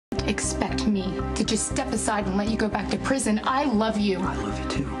expect me to just step aside and let you go back to prison. I love you. I love you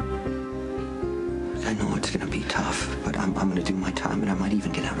too. I know it's gonna be tough, but I'm gonna do my time, and I might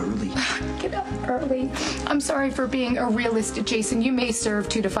even get out early. Get out early? I'm sorry for being a realist, Jason. You may serve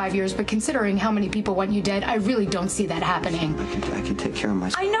 2 to 5 years, but considering how many people want you dead, I really don't see that happening. I can take care of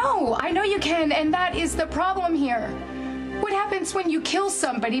myself. I know you can, and that is the problem here. What happens when you kill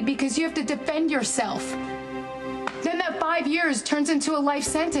somebody because you have to defend yourself? Then that 5 years turns into a life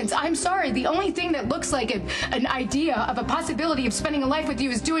sentence. I'm sorry, the only thing that looks like an idea of a possibility of spending a life with you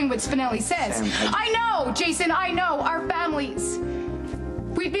is doing what Spinelli says. Sam, I know, Jason, I know, our families.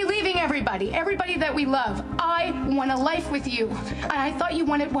 We'd be leaving everybody that we love. I want a life with you. And I thought you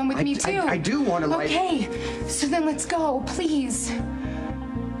wanted one with me too. I do want a life. Okay, so then let's go, please.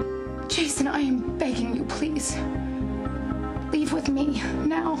 Jason, I am begging you, please. Leave with me,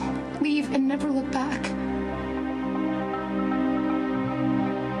 now. Leave and never look back.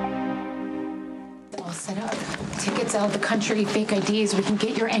 All set up. Tickets out of the country, fake IDs. We can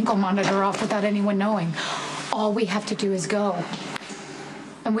get your ankle monitor off without anyone knowing. All we have to do is go.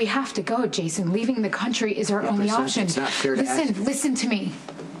 And we have to go, Jason. Leaving the country is our only option. It's not fair to ask. Listen to me.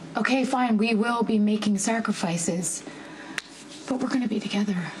 Okay, fine. We will be making sacrifices. But we're going to be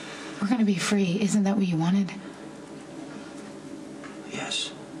together. We're going to be free. Isn't that what you wanted?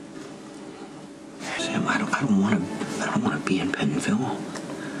 Yes. Sam, I don't want to be in Pentonville.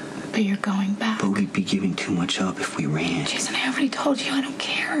 But you're going back. But we'd be giving too much up if we ran. Jason, I already told you I don't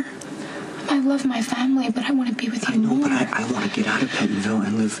care. I love my family, but I want to be with you more. more. But I want to get out of Pentonville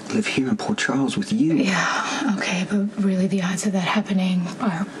and live here in Port Charles with you. Yeah, okay, but really the odds of that happening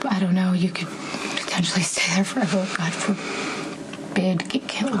are, I don't know, you could potentially stay there forever. God forbid, get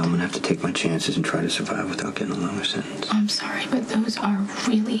killed. I'm going to have to take my chances and try to survive without getting a longer sentence. I'm sorry, but those are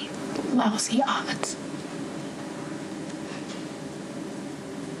really lousy odds.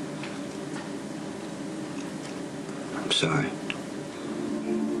 I'm sorry.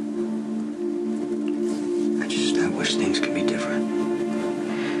 I wish things could be different.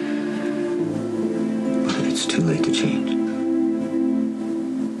 But it's too late to change.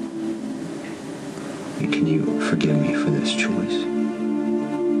 Can you forgive me for this choice?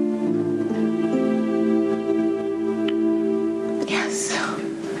 Yes.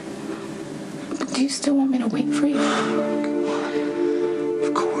 But do you still want me to wait for you?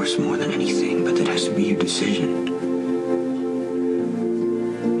 Of course, more than anything, but that has to be your decision.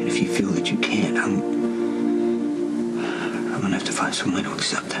 And if you feel that you can't, I'm gonna have to find some way to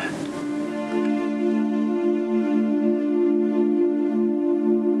accept that.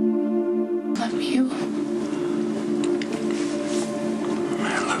 Love you.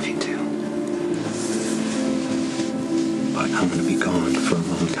 I love you too. But I'm gonna be gone for a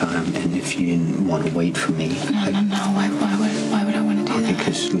long time, and if you didn't want to wait for me... No. Why would I want to do that?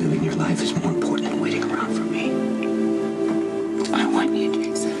 Because living your life is more important than waiting around for me. I want you,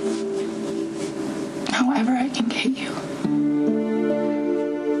 Jason. However I can get you.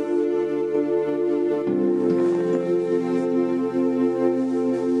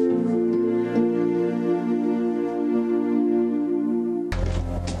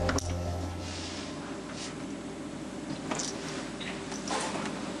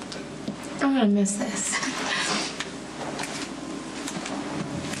 I'm gonna miss this.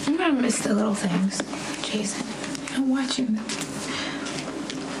 I'm gonna miss the little things, Jason. I'm watching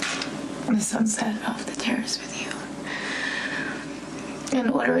the sunset off the terrace with you.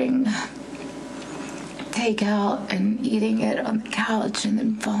 And ordering takeout and eating it on the couch and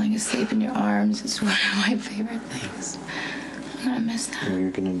then falling asleep in your arms. It's one of my favorite things. I'm gonna miss that.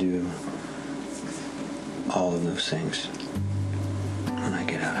 You're gonna do all of those things when I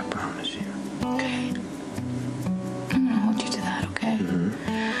get out, I promise you. Okay. I'm gonna hold you to that, okay? Mm-hmm.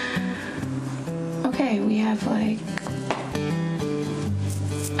 Okay, we have like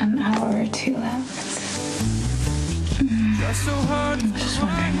an hour or two left. I'm just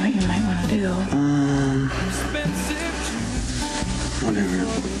wondering what you might want to do. Whatever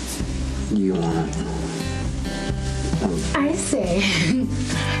you want. I say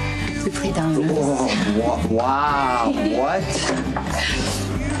we play dominoes. Wow, what?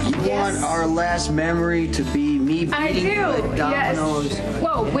 You want our last memory to be me beating I do, you at dominoes? Yes.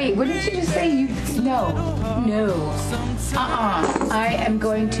 Whoa, wait, what did you just say? No. I am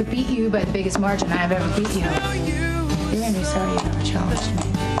going to beat you by the biggest margin I have ever beat you. You're gonna be sorry you never challenged me.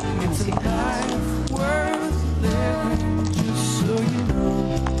 You're gonna see that.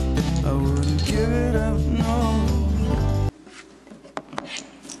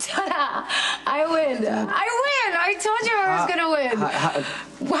 Ta-da! I win! I told you I was gonna win!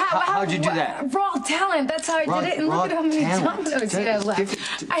 How'd you do that? Raw talent. That's how I did it. And look at how many dominoes you have left.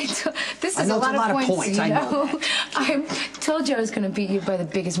 This is a lot of points. You know? I told you I was going to beat you by the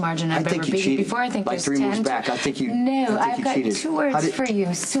biggest margin I've ever beat you before. I think like there's 3 moves 10. back. I think you. No, I think I've you got cheated. 2 words for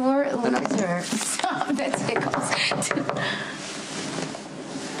you. Sore loser. Stop. That tickles.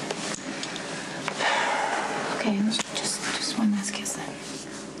 Okay, just one last kiss then.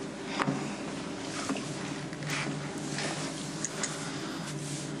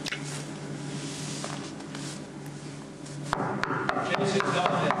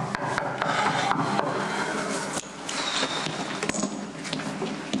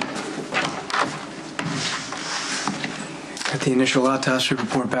 Got the initial autopsy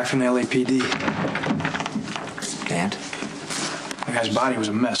report back from the LAPD. And? The guy's body was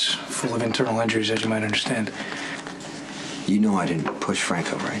a mess, full of internal injuries, as you might understand. You know I didn't push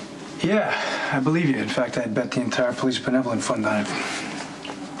Franco, right? Yeah, I believe you. In fact, I'd bet the entire police benevolent fund on it.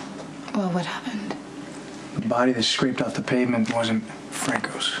 Well, what happened? The body that scraped off the pavement wasn't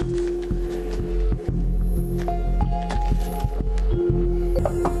Franco's.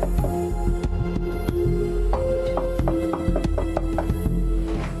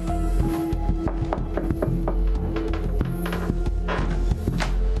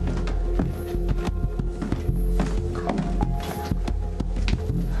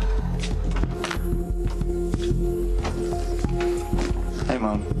 Hey,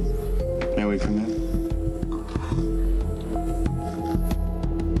 Mom. May we come in?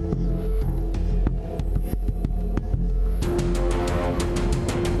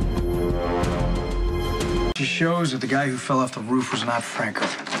 She shows that the guy who fell off the roof was not Franco.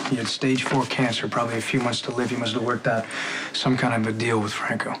 He had stage 4 cancer, probably a few months to live. He must have worked out some kind of a deal with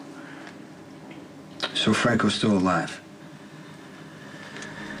Franco. So Franco's still alive.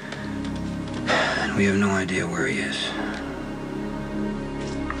 And we have no idea where he is.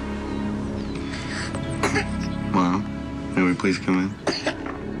 Mom, may we please come in?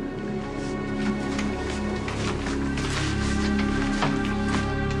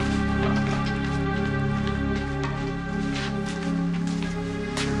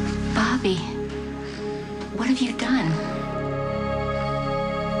 Bobby, what have you done?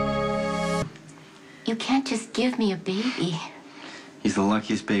 You can't just give me a baby. He's the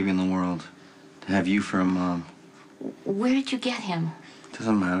luckiest baby in the world. To have you for a mom. Where did you get him?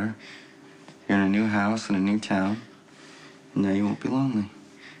 Doesn't matter. You're in a new house in a new town. And now you won't be lonely.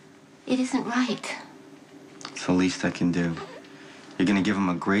 It isn't right. It's the least I can do. You're gonna give him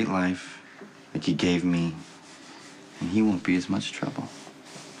a great life, like you gave me. And he won't be as much trouble.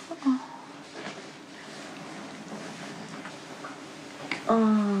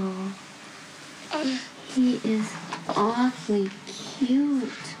 Oh, he is awfully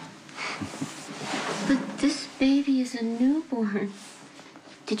cute. But this baby is a newborn.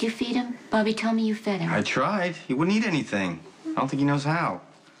 Did you feed him? Bobby, tell me you fed him. I tried. He wouldn't eat anything. I don't think he knows how.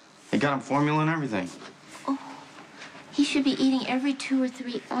 They got him formula and everything. Oh, he should be eating every 2 or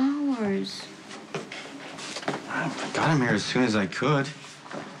 3 hours. I got him here as soon as I could.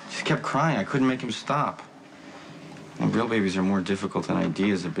 Just kept crying. I couldn't make him stop. And real babies are more difficult than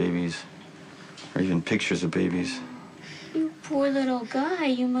ideas of babies, or even pictures of babies. You poor little guy,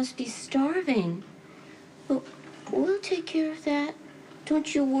 you must be starving. But we'll take care of that.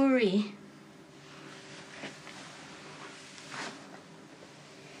 Don't you worry.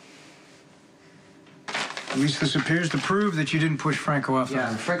 At least this appears to prove that you didn't push Franco off the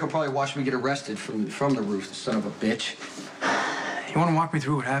Yeah, roof. Franco probably watched me get arrested from the roof, the son of a bitch. You want to walk me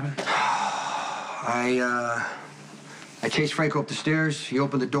through what happened? I chased Franco up the stairs. He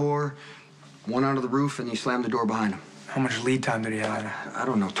opened the door, went onto the roof, and he slammed the door behind him. How much lead time did he have? I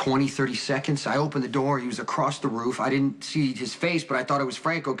don't know, 20, 30 seconds. I opened the door. He was across the roof. I didn't see his face, but I thought it was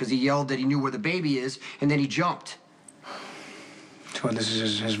Franco because he yelled that he knew where the baby is, and then he jumped. So this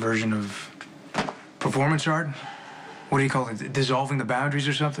is his version of performance art? What do you call it? Dissolving the boundaries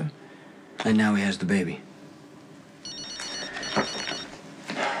or something? And now he has the baby.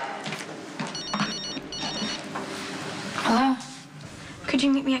 Hello? Could you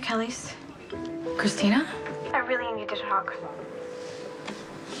meet me at Kelly's? Christina? I really need to talk.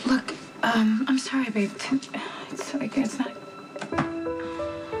 Look, I'm sorry, babe. It's not...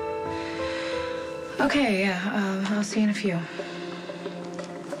 Okay, yeah, I'll see you in a few.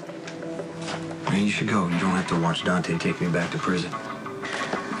 Man, you should go. You don't have to watch Dante take me back to prison.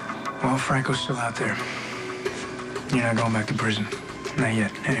 Well, Franco's still out there. You're not going back to prison. Not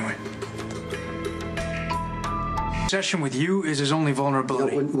yet, anyway. Obsession with you is his only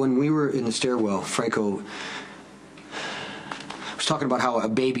vulnerability. You know, when we were in the stairwell, Franco was talking about how a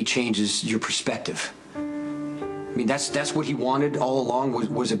baby changes your perspective. I mean, that's what he wanted all along,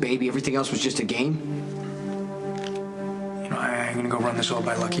 was a baby. Everything else was just a game. You know, I'm gonna go run this all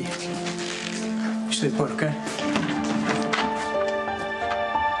by Lucky. You stay put, okay?